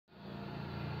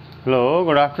Hello,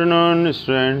 good afternoon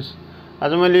students.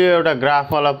 आज मैले एउटा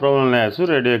ग्राफ वाला प्रब्लम ल्याएको छु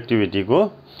रेडियोएक्टिभिटी को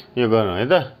यो गर्नु है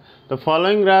त. The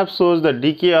following graph shows the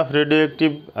decay of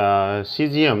radioactive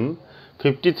cesium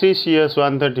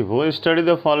 53CS134. Study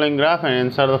the following graph and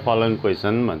answer the following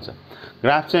question भन्छ.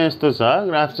 ग्राफ चाहिँ यस्तो छ.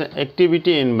 ग्राफ चाहिँ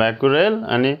एक्टिभिटी इन becquerel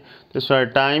अनि त्यसको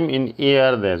टाइम इन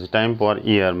year दिएको छ, टाइम पर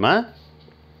year मा.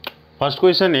 First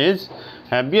question is,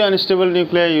 heavy unstable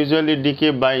nuclei usually decay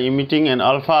by emitting an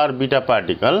alpha or beta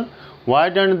particle. Why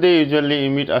don't they usually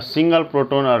emit a single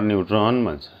proton or neutron?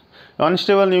 भन्छ.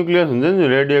 Unstable nucleus हुन्छ नि,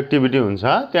 रेडियोएक्टिभिटी हुन्छ,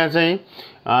 त्यहाँ चाहिँ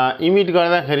emit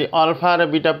गर्दाखेरि अल्फा र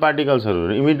beta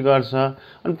पार्टिकल्सहरु emit गर्छ.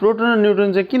 अनि प्रोटोन र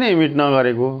न्यूट्रन चाहिँ किन इमिट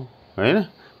नगरेको हैन?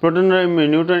 प्रोटोन र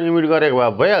न्यूट्रन इमिट गरेको भए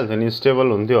भइहाल्थ्यो नि, स्टेबल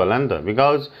हुन्थ्यो होला नि त.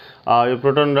 बिकज यो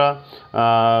प्रोटोन र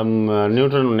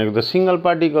न्यूट्रन भनेको त सिंगल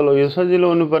पार्टिकल हो. यो सजिलो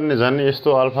हुनुपर्ने, झन् यस्तो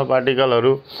अल्फा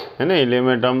पार्टिकलहरु हैन, हिलियम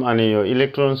एटम अनि यो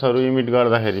इलेक्ट्रोन्सहरु इमिट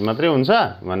गर्दाखेरि मात्रै हुन्छ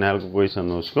भन्ने खालको क्वेशन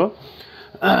हो उसको.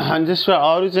 अनि त्यसमा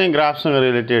अरु चाहिँ ग्राफसँग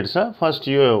रिलेटेड छ. फर्स्ट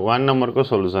यो 1 नम्बरको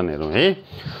सोलुसन हेरौँ है.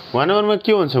 1 नम्बरमा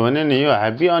के हुन्छ भने नि, यो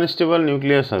हेभी अनस्टेबल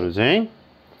न्युक्लियसहरु चाहिँ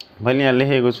मैले यहाँ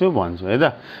लेखेको छु भन्छु है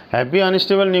त. Heavy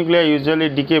unstable न्युक्लिया usually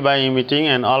decay by emitting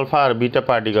an alpha or beta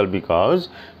particle because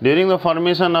during the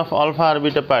formation of alpha or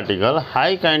beta particle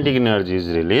high kinetic energy is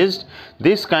released.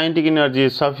 This kinetic energy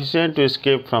is sufficient to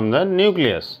escape from the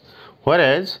nucleus,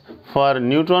 whereas for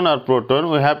neutron or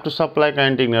proton we have to supply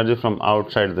kinetic energy from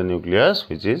outside the nucleus,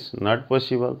 which is not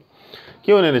possible.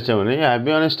 के हुने रहेछ भने,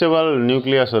 heavy unstable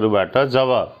न्युक्लियसहरुबाट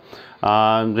जब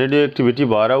रेडियोएक्टिभिटी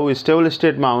भएर उ stable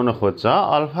स्टेटमा आउन खोज्छ,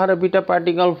 alpha र बीटा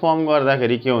पार्टिकल फर्म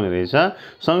गर्दाखेरि के हुने रहेछ,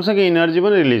 सँगसँगै एनर्जी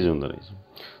पनि रिलिज हुँदो रहेछ.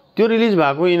 त्यो रिलिज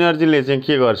भएको एनर्जीले चाहिँ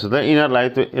के गर्छ त, इनरलाई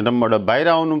त्यो एटमबाट बाहिर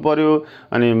आउनु पर्यो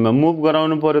अनि मुभ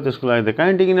गराउनु पर्यो. त्यसको लागि त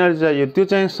काइनेटिक एनर्जी चाहियो, त्यो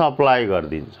चाहिँ सप्लाई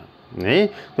गरिदिन्छ है.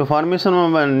 त्यो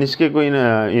फर्मेसनमा निस्केको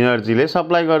एनर्जीले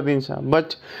सप्लाई गरिदिन्छ. बट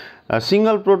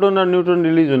सिंगल प्रोटोन र न्यूट्रन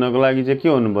रिलिज हुनको लागि चाहिँ के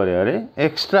हुनु पर्यो अरे,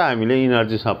 एक्स्ट्रा हामीले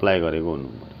एनर्जी सप्लाई गरेको हुनु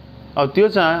पर्यो. अब त्यो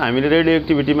चाहिँ हामीले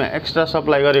रेडियोएक्टिभिटीमा एक्स्ट्रा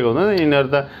सप्लाई गरेको हुँदैन, इनर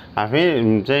त आफै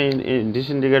चाहिँ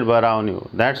डिसइन्टिग्रेट भएर आउने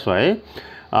हो. द्याट्स वाइ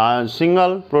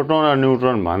सिंगल प्रोटोन र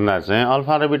न्यूट्रन भन्दा चाहिँ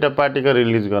अल्फा र बीटा पार्टिकल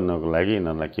रिलिज गर्नको लागि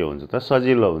यिनीहरुलाई के हुन्छ त,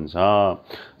 सजिलो हुन्छ.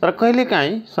 तर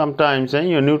कहिलेकाहीँ समटाइम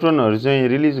चाहिँ यो न्यूट्रनहरु चाहिँ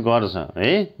रिलिज गर्छ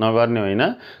है, नगर्ने होइन.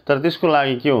 तर त्यसको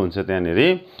लागि के हुन्छ, त्यहाँनेरि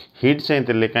हिट चाहिँ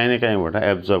त्यसले काहीँ न काहीँबाट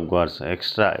एब्जर्ब गर्छ,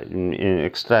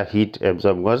 एक्स्ट्रा हिट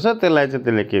एब्जर्ब गर्छ. त्यसलाई चाहिँ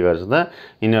त्यसले के गर्छ त,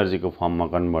 एनर्जीको फर्ममा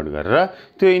कन्भर्ट गरेर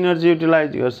त्यो एनर्जी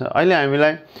युटिलाइज गर्छ. अहिले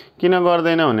हामीलाई किन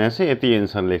गर्दैन भने चाहिँ यति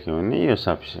एन्सर लेख्यो भने यो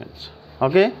सफिसिएन्ट छ.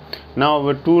 ओके, नाउ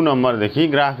अब 2 नम्बरदेखि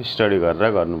ग्राफ स्टडी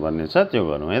गरेर गर्नुपर्ने छ, त्यो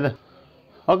गरौँ है त.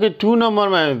 ओके, 2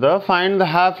 नम्बरमा त find the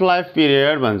half life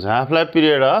period भन्छ. हाफ लाइफ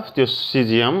पिरियड अफ त्यो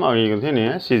सिजियम अघिको थियो नि,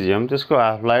 यहाँ सिजियम, त्यसको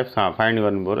हाफ लाइफ फाइन्ड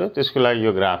गर्नु पर्यो. त्यसको लागि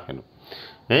यो ग्राफ हेर्नु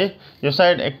है. यो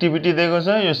साइड एक्टिभिटी दिएको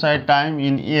छ, यो साइड टाइम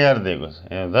इन इयर दिएको छ.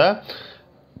 हेर्दा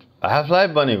हाफ लाइफ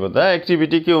भनेको त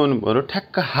एक्टिभिटी के हुनु पर्यो,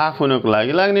 ठ्याक्क हाफ हुनको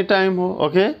लागि लाग्ने टाइम हो.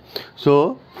 ओके,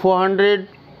 सो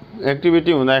 400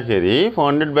 एक्टिभिटी हुँदाखेरि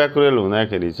 400 becquerel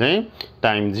हुँदाखेरि चाहिँ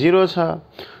टाइम 0 छ.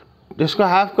 त्यसको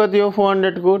हाफ कति हो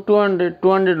 400 को,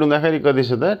 200 हुँदाखेरि कति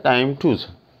छ त, टाइम 2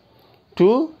 छ.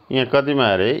 2 यहाँ कतिमा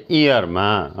अरे, इयरमा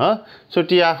ह. सो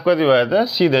टी हाफ कति भयो त,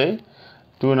 सिधै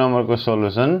 2 नम्बरको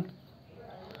solution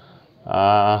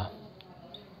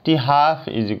T half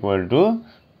is equal to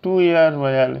 2 years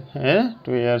भइहाल्यो हैन,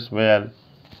 2 इयर्स भइहाल्यो.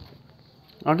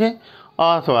 ओके,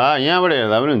 अथवा यहाँबाट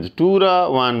हेर्दा पनि हुन्छ, 2 र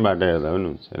 1 बाट हेर्दा पनि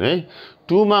हुन्छ है.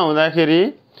 2 मा हुँदाखेरि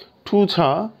 2 छ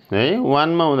है,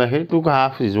 1 मा हुँदाखेरि 2 को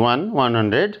हाफ इज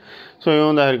 100. सो यो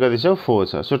हुँदाखेरि कति छ, 4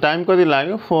 छ. सो टाइम कति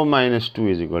लाग्यो, 4 - 2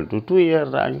 इज इक्वल टु 2 इयर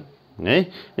लाग्यो है.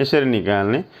 यसरी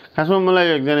निकाल्ने. खासमा मलाई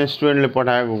एकजना स्टुडेन्टले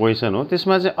पठाएको क्वेशन हो,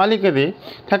 त्यसमा चाहिँ अलिकति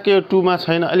ठ्याक्क यो 2 मा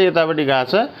छैन, अलि यतापट्टि गएको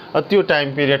छ. त्यो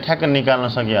टाइम पिरियड ठ्याक्क निकाल्न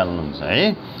सकिहाल्नुहुन्छ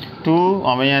है. 2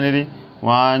 अब यहाँनेरि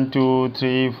 1 2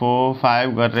 3 4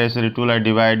 5 गरेर यसरी 2 लाई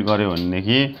डिभाइड गर्यो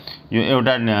भनेदेखि यो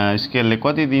एउटा स्केलले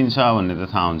कति दिन्छ भन्ने त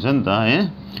थाहा हुन्छ नि त है.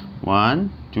 1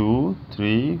 2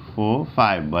 3 4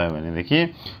 5 भयो भनेदेखि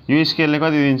यो स्केलले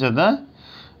कति दिन्छ त,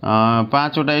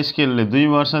 5 वटा स्केलले 2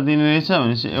 वर्ष दिने रहेछ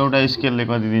भनेपछि एउटा स्केलले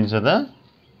कति दिन्छ त,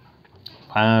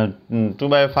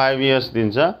 2/5 इयर्स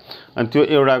दिन्छ. अनि त्यो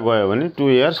एउटा गयो भने 2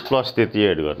 इयर्स प्लस त्यति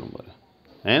एड गर्नु पर्यो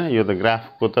हैन. यो त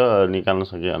ग्राफको त निकाल्न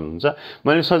सकिहाल्नुहुन्छ.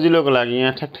 मैले सजिलोको लागि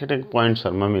यहाँ ठ्याक ठ्याक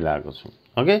पोइन्ट्सहरुमा मिलाएको छु.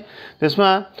 ओके, त्यसमा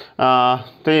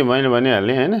त्यही मैले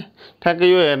भनिहालेँ हैन. ठ्याक्कै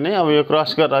यो हेर्ने, अब यो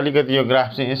क्रस गरेर अलिकति यो ग्राफ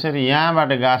चाहिँ यसरी यहाँबाट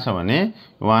गएको छ भने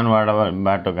 1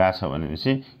 बाटो गएको छ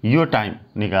भनेपछि यो टाइम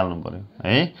निकाल्नु पर्यो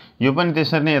है. यो पनि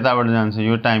त्यसरी नै यताबाट जान्छ,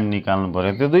 यो टाइम निकाल्नु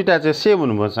पर्यो. त्यो दुईटा चाहिँ सेम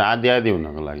हुनुपर्छ आधी आधी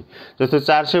हुनको लागि. जस्तो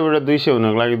 400 बाट 200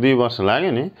 हुनको लागि 2 वर्ष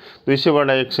लाग्यो नि, 200 बाट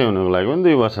 100 हुनको लागि पनि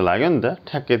 2 वर्ष लाग्यो नि त.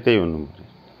 ठ्याक्कै त्यही हुनु पर्यो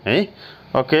है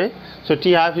okay so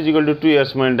T half is equal to 2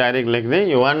 years मैले डाइरेक्ट लेख्दै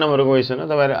यो 1 नम्बरको क्वेसन हो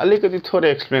तपाईहरु अलिकति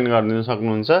थोरै एक्सप्लेन गरिदिन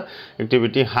सक्नुहुन्छ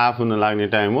एक्टिभिटी हाफ हुन लाग्ने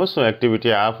टाइम हो सो एक्टिभिटी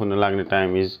हाफ हुन लाग्ने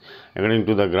time is according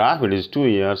to the graph it is 2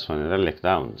 years भनेर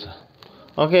लेख्दा हुन्छ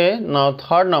ओके नाउ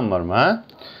थर्ड नम्बरमा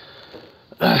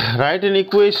right an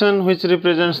equation which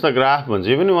represents the graph भन्छ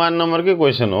यो पनि 1 नम्बरकै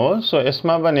क्वेसन हो सो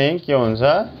यसमा पनि के हुन्छ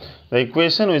the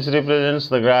equation which represents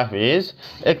the graph is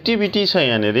activity छ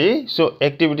यहाँनेरि सो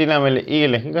एक्टिभिटीलाई मैले ए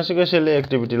लेखेँ कसैले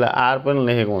एक्टिभिटीलाई आर पनि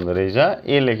लेखेको हुँदो रहेछ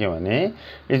ए लेख्यो भने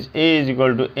is a is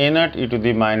equal to A not E to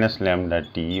the minus lambda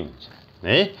T हुन्छ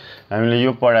है हामीले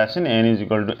यो पढाएको छ नि an is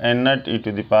equal to an not E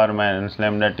to the power minus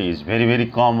lambda T is very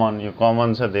common यो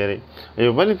कमन छ धेरै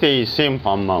यो पनि त्यही सेम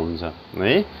फर्ममा हुन्छ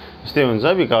है यस्तै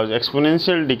हुन्छ बिकज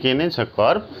एक्सपोनेन्शियल डिके नै छ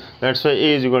curve that's why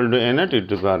A is equal to an not E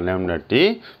to the power lambda T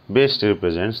best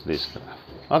represents this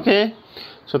graph okay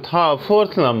so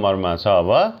fourth नम्बरमा छ अब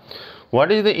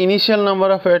what is the initial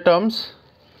number of atoms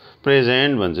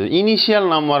present भन्छ initial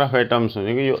number of atoms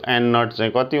भनेको यो an not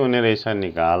चाहिँ कति हुने रहेछ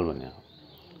निकाल भन्ने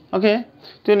ओके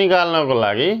त्यो निकाल्नको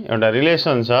लागि एउटा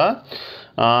रिलेसन छ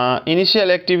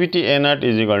initial activity an not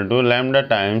is equal to lambda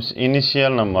times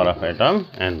initial number of atom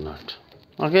an not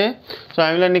okay so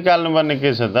हामीलाई निकाल्नुपर्ने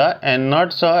के छ त एन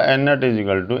नट छ an not is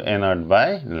equal to an not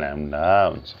by lambda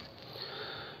हुन्छ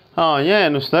यहाँ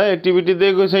हेर्नुहोस् त एक्टिभिटी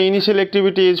दिएको छ इनिशियल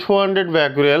एक्टिभिटी इज 400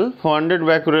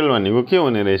 ब्याकुरेल भनेको के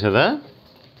हुने रहेछ त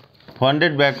 400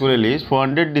 ब्याकुरेल is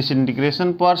 400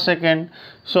 disintegration per second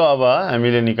so अब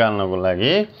हामीले निकाल्नको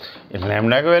लागि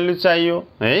ल्याम्डाको भ्यालु चाहियो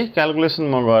है क्याल्कुलेसन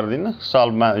म गर्दिन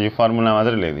सल्भमा यो फर्मुला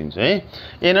मात्रै लेखिदिन्छु है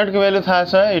ए नटको भ्यालु थाहा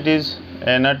छ it is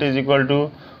a not is equal to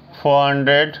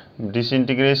 400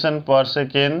 disintegration per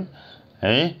second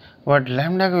है बट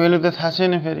ल्याम्डाको भ्यालु त थाहा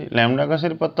छैन फेरि ल्याम्डा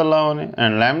कसरी पत्ता लगाउने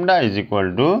and lambda is equal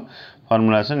to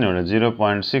formula छ नि एउटा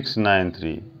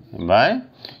 0.693 बाई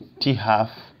टी हाफ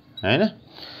हैन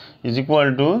is equal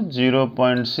to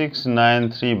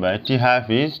 0.693 by t half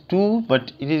is 2 but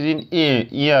it is in a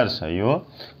years छ यो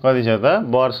कति छ त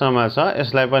वर्षमा छ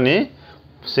यसलाई पनि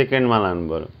सेकेन्डमा लानु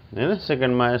पर्यो हैन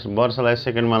सेकेन्डमा वर्षलाई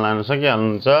सेकेन्डमा लान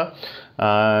सकिहाल्नुहुन्छ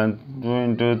 2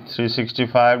 into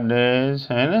 365 days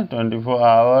हैन 24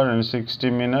 hour and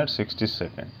 60 minutes 60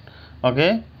 second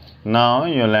okay now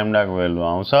यो ल्याम्डाको भ्यालु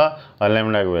आउँछ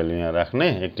ल्याम्डाको भ्यालु यहाँ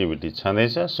राख्ने एक्टिभिटी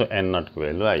छँदैछ सो एन नट को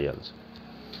भ्यालु आइहाल्छ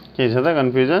के छ त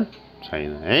कन्फ्युजन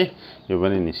छैन है यो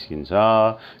पनि निस्किन्छ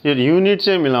यो युनिट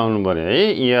चाहिँ मिलाउनु पर्यो है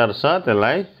इयर छ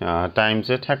त्यसलाई टाइम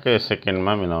चाहिँ ठ्याक्कै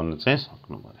सेकेन्डमा मिलाउन चाहिँ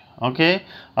सक्नु पर्यो ओके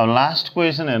अब लास्ट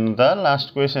क्वेसन हेर्नु त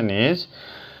last question is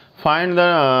find the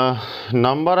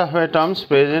number of atoms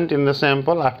present in the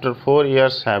sample after 4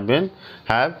 years have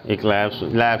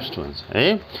elapsed भन्छ है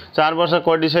 4 वर्ष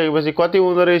कटिसकेपछि कति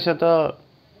हुँदो रहेछ त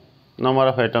नम्बर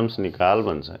अफ एटम्स निकाल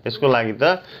भन्छ यसको लागि त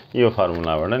यो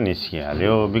फर्मुलाबाट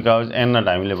निस्किहाल्यो बिकज एन नट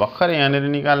हामीले भर्खर यहाँनेर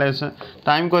निकालेको छ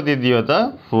टाइम कति दियो त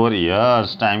 4 इयर्स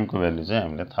टाइमको भ्यालु चाहिँ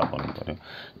हामीले थाहा पाउनु पर्यो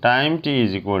time T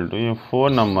is equal to यो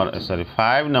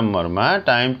 5 नम्बरमा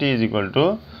time T is equal to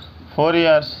 4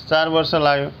 years 4 वर्ष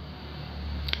लाग्यो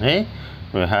है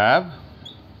we have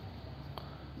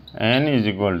n is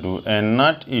equal to n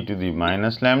naught e to the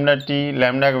minus lambda t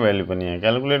ल्याम्डाको value पनि यहाँ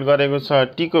क्याल्कुलेट गरेको छ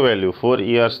t को भ्यालु 4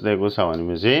 इयर्स दिएको छ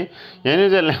भनेपछि यहाँनिर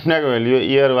चाहिँ ल्याम्डाको भ्यालु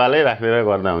इयर वालै राखेर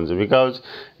गर्दा हुन्छ बिकज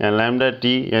यहाँ ल्याम्डा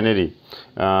t यहाँनिर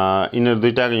यिनीहरु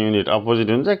दुईटाको युनिट अपोजिट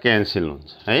हुन्छ क्यान्सल हुन्छ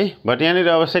है बट यहाँनिर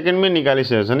अब सेकेन्डमै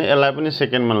निकालिसकेको छ भने यसलाई पनि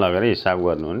सेकेन्डमा लगेर हिसाब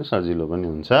गर्नु भने सजिलो पनि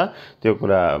हुन्छ त्यो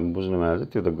कुरा बुझ्नुमा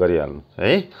चाहिँ त्यो त गरिहाल्नु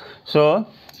है सो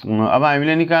अब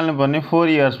हामीले निकाल्नु पर्ने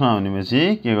 4 इयर्समा भनेपछि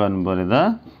के गर्नु पर्यो त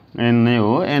एन नै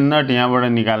हो एन नट यहाँबाट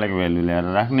निकालेको भ्यालु ल्याएर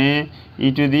राख्ने ई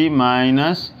टु दी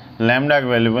माइनस ल्याम्डाको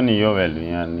भ्यालु पनि यो भ्यालु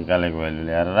यहाँ निकालेको भ्यालु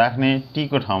ल्याएर राख्ने टी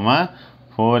को ठाउँमा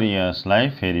 4 इयर्सलाई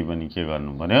फेरि पनि के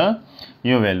गर्नु पर्यो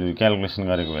यो भ्यालु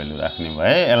क्याल्कुलेसन गरेको भ्यालु राख्ने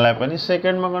भए यसलाई पनि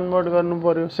सेकेन्डमा कन्भर्ट गर्नु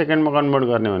पर्यो सेकेन्डमा कन्भर्ट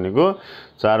गर्ने भनेको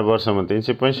 4 वर्षमा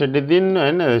 365 दिन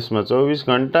हैन यसमा 24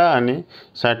 घण्टा अनि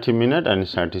 60 मिनेट अनि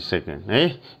 60 सेकेन्ड है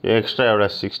यो एक्स्ट्रा एउटा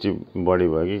 60 बढी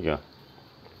भयो कि क्या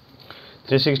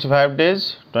 365 days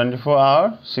 24 hour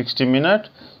 60 minute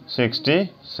 60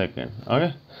 second okay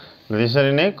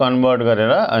त्यसरी नै कन्भर्ट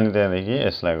गरेर अनि त्यहाँदेखि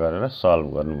यसलाई गरेर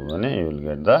सल्भ गर्नुभयो भने you will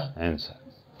get the answer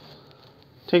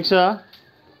ठीक छ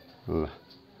ल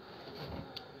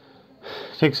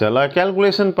ठीक छ ल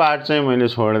क्याल्कुलेसन पार्ट चाहिँ मैले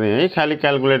छोड्दिएँ है खाली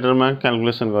क्याल्कुलेटरमा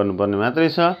क्याल्कुलेसन गर्नुपर्ने मात्रै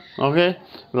छ ओके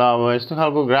ल अब यस्तो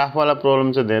खालको ग्राफ वाला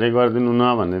प्रब्लम चाहिँ धेरै गर्दिनु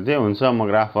न भन्दै थिए हुन्छ म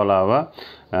ग्राफ वाला अब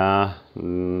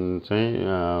चाहिँ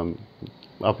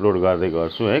अपलोड गर्दै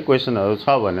गर्छु है क्वेशनहरु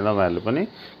छ भने तपाईहरुले पनि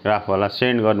ग्राफ वाला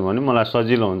सेन्ड गर्नु भने मलाई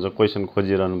सजिलो हुन्छ क्वेशन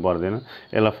खोजिरहनु पर्दैन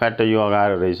यसलाई फ्याट यो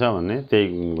अगाडि रहेछ भन्ने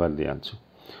त्यही गर्दिहाल्छु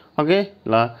ओके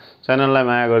ल च्यानललाई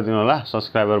माया गरिदिनु होला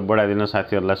सब्स्क्राइबर बढाइदिनु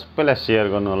साथीहरूलाई सबैलाई सेयर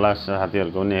गर्नु होला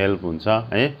साथीहरूको पनि हेल्प हुन्छ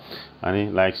है अनि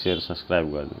लाइक सेयर सब्स्क्राइब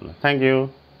गरिदिनु होला थ्यांक यू